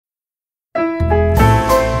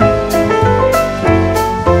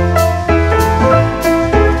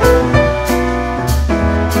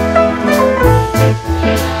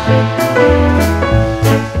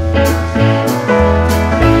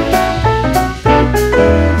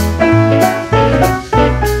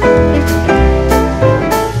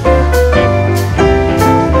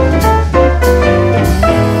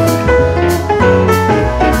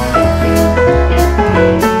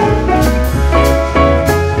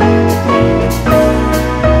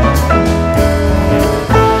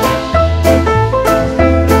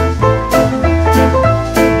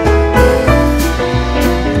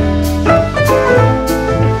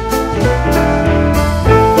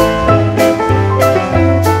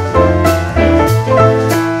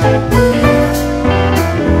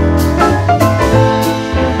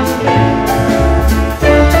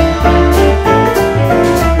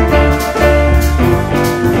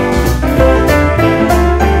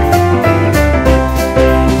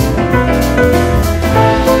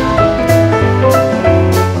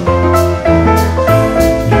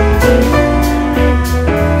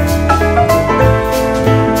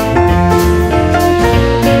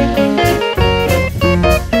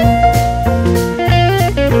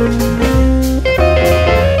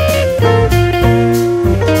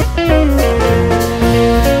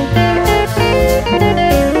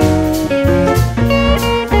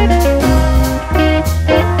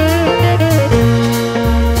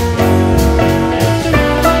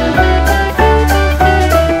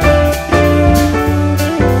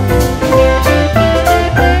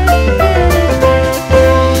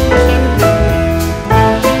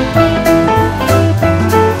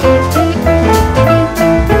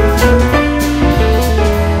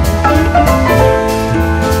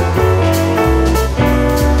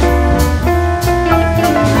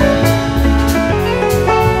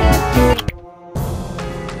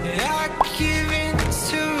give in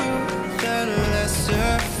to the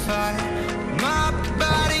lesser fight. My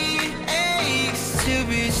body aches to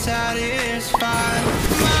be satisfied.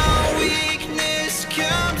 My weakness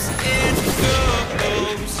comes and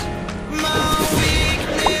goes. My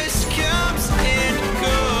weakness comes and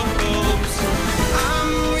goes.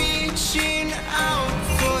 I'm reaching out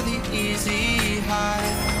for the easy high.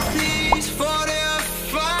 Please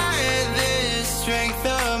fortify this strength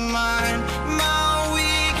of mine. My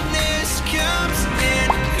weakness comes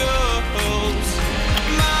and goes.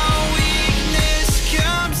 My weakness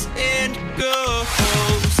comes and goes.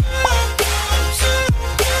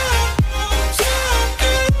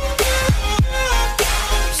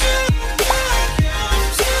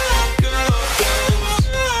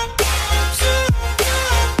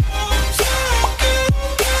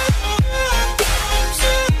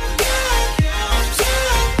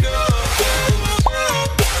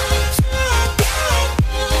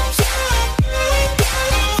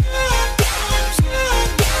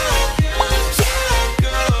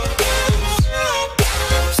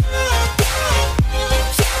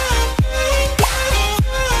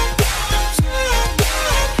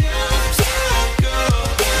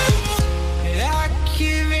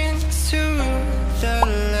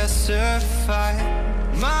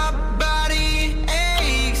 My body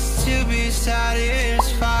aches to be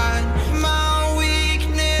satisfied. My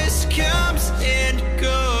weakness comes and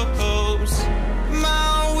goes.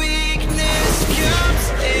 My weakness comes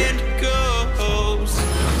and goes.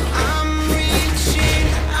 I'm reaching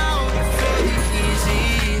out for the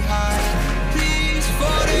easy high. Please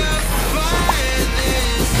fortify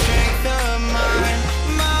this strength of mine.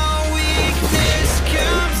 My weakness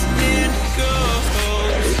comes and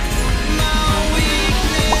goes. My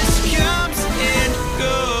weakness comes and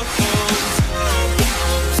goes.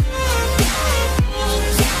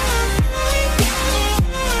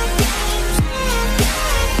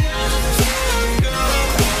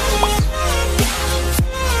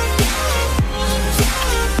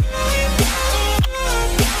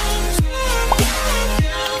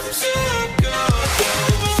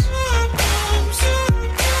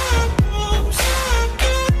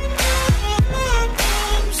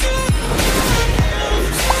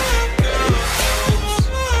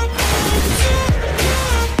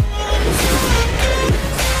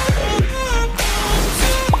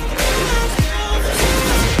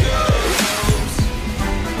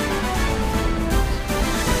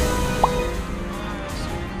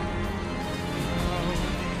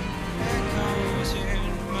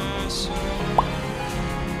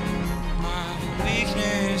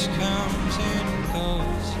 Weakness comes and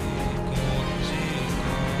goes, it goes, it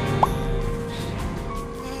goes.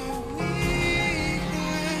 My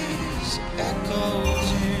weakness echoes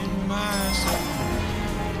in my soul.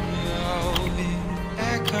 Oh, it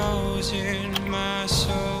echoes in my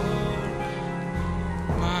soul.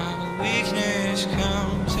 My weakness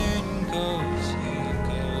comes and goes, it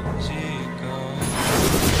goes, it goes.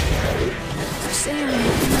 Say I'm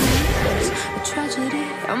a tragedy,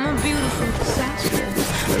 I'm a beautiful disaster.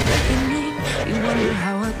 A reckoning, you wonder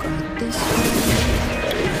how I got this way.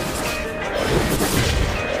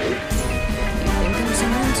 You think I'm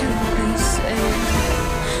someone to be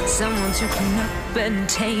saved, someone to clean up and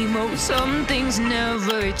tame. Oh, some things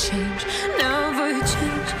never change, never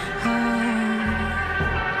change. Oh.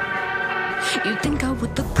 You think I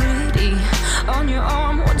would look pretty on your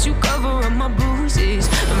arm once you cover up my bruises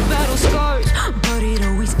and battle scars, but it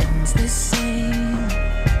always ends the same.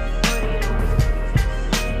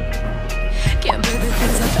 Can't bear the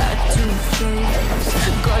things I've had to face.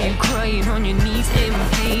 Got you crying on your knees in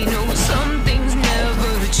pain. Oh, some things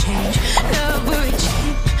never change, never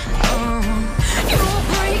change. You'll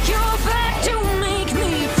break your back to make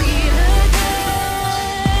me feel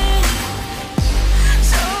again.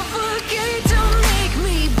 Suffocate to make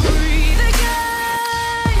me breathe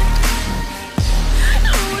again.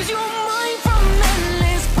 Lose your mind from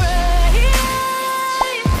endless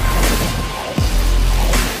pain.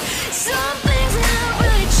 Some things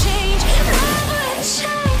never change, never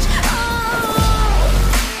change.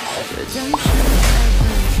 Redemption,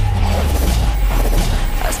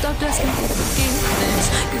 I stopped asking for forgiveness,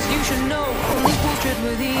 'cause you should know only fools tread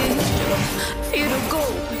where the angels fear to go,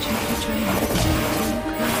 but you keep trying to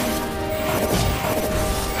cry.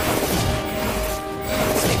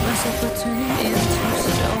 Save myself for turning into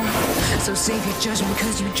stone. So save your judgment,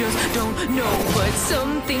 'cause you just don't know. But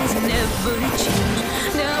some things never change,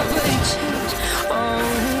 never change. Oh,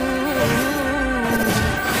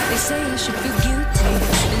 they say I should feel guilty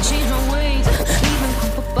and change my ways, leaving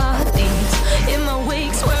crumpled bodies in my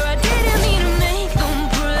wakes where I didn't mean to make them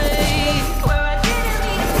break. Where I didn't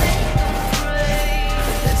mean to make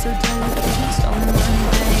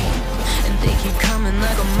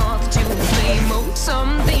like a moth to a flame. Oh,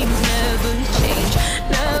 some things never change,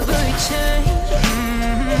 never change.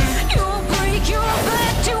 You'll break your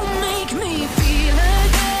back to make me feel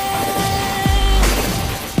again.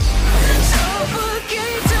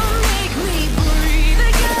 Suffocate to make me breathe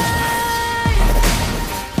again.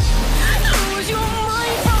 Lose your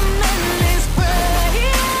mind from endless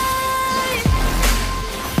pain.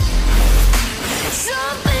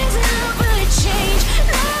 Some things never change,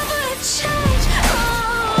 never change.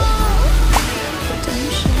 Oh,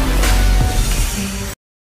 redemption.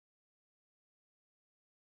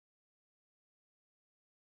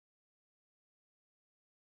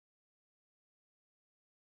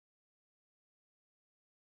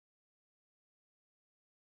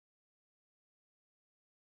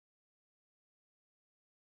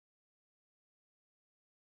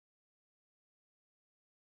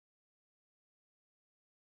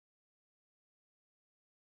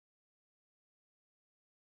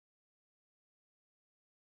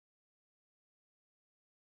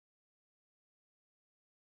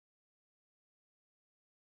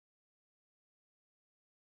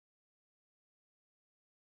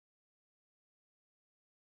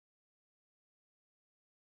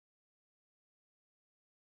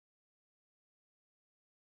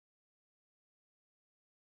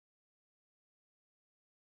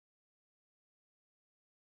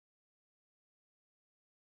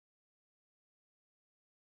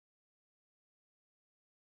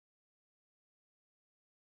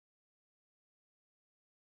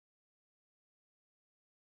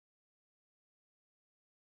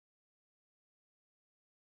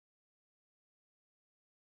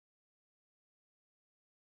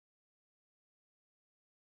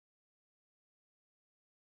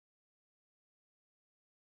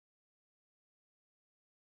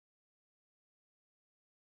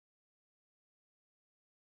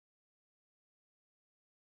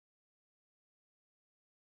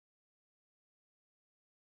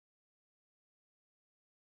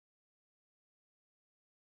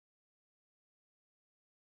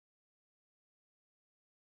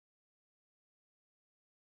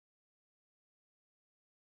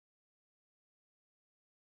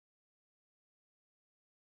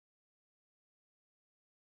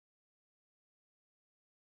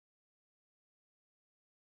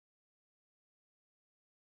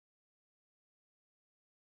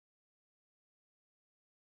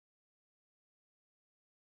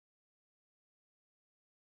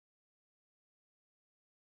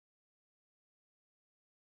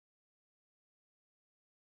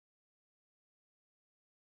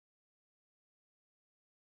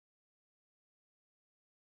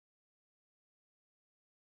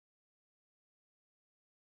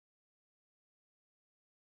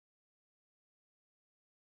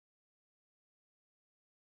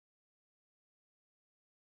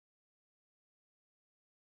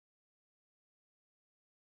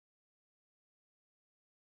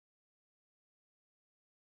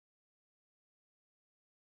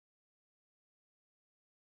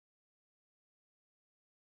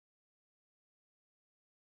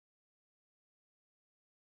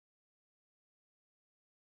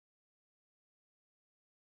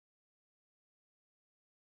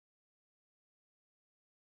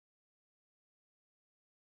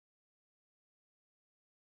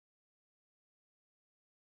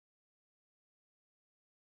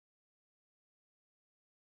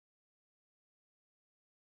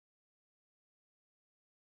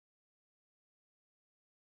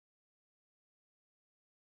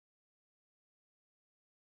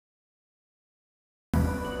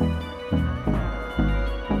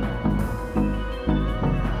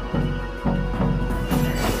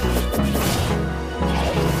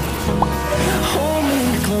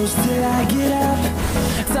 Till I get up,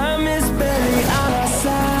 time is barely on our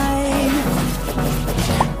side.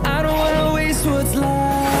 I don't wanna waste what's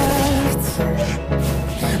left.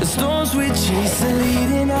 The storms we chase are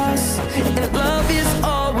leading us, and love is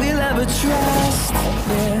all we'll ever trust.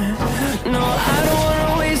 Yeah, no, I don't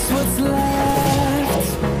wanna waste what's left.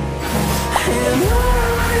 And on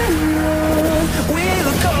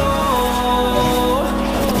we'll go,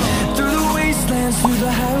 through the wastelands, through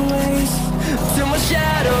the highways, till my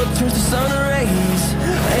shadow turns to sun rays.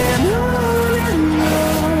 And on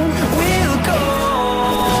we'll go,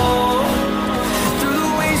 through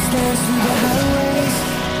the wastelands, through the highways.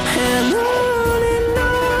 And on we'll go.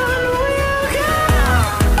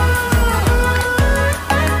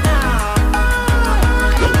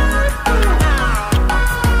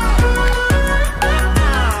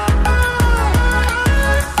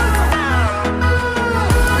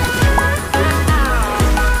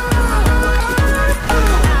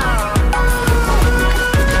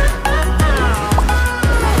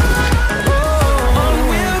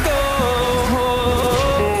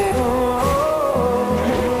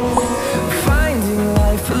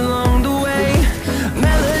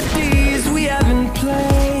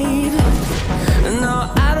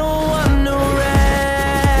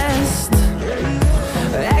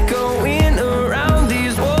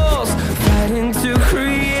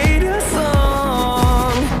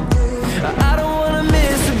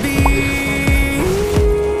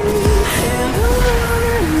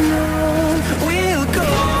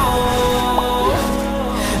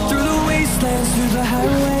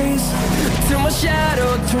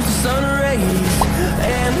 towards the sun rays,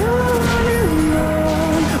 and on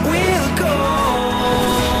we'll go,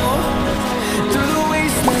 through the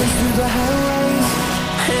wastelands, through the highways,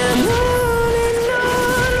 and on we'll go.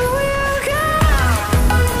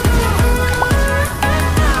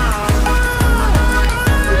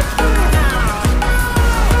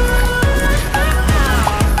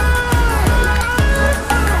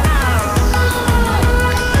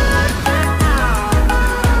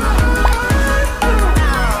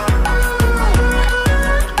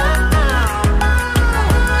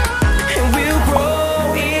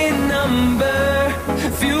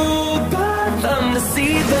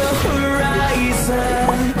 See the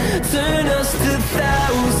horizon, turn us to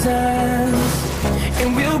thousands, and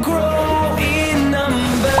we'll grow in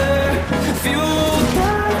number, fueled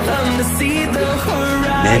by them to see the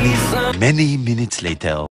horizon. Many minutes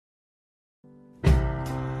later.